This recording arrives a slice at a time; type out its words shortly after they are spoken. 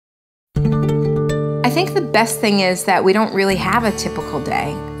I think the best thing is that we don't really have a typical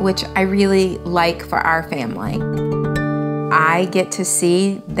day, which I really like for our family. I get to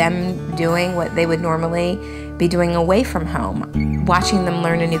see them doing what they would normally be doing away from home, watching them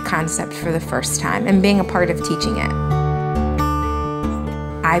learn a new concept for the first time and being a part of teaching it.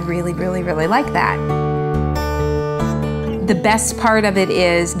 I really, really, really like that. The best part of it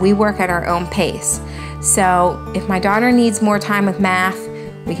is we work at our own pace. So if my daughter needs more time with math,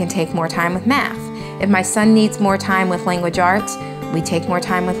 we can take more time with math. If my son needs more time with language arts, we take more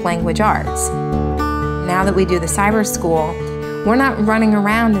time with language arts. Now that we do the cyber school, we're not running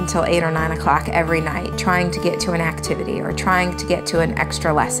around until 8 or 9 o'clock every night trying to get to an activity or trying to get to an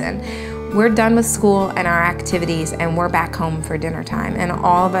extra lesson. We're done with school and our activities and we're back home for dinner time, and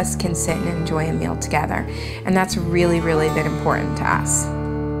all of us can sit and enjoy a meal together. And that's really, really been important to us.